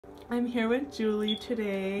I'm here with Julie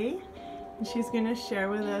today, and she's going to share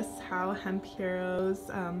with us how Hemp Heroes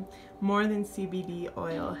More Than CBD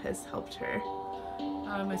oil has helped her.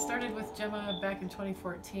 I started with Gemma back in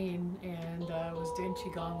 2014 and was doing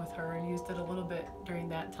Qigong with her and used it a little bit during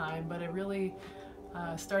that time, but I really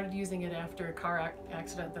started using it after a car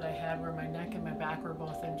accident that I had where my neck and my back were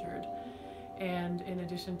both injured. And in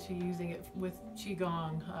addition to using it with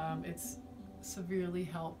Qigong, it's severely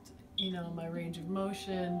helped, my range of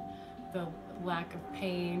motion, the lack of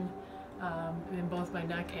pain in both my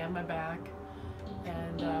neck and my back.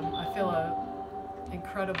 And I feel an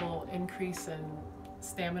incredible increase in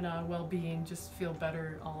stamina, well-being, just feel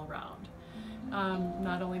better all around.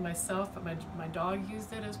 Not only myself, but my dog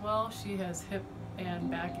used it as well. She has hip and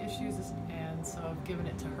back issues, and so I've given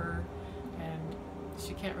it to her, and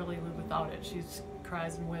she can't really live without it. She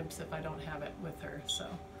cries and whimps if I don't have it with her. So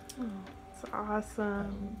It's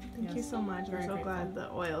awesome. Thank you so much. I'm so grateful. glad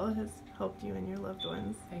the oil has helped you and your loved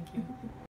ones. Thank you.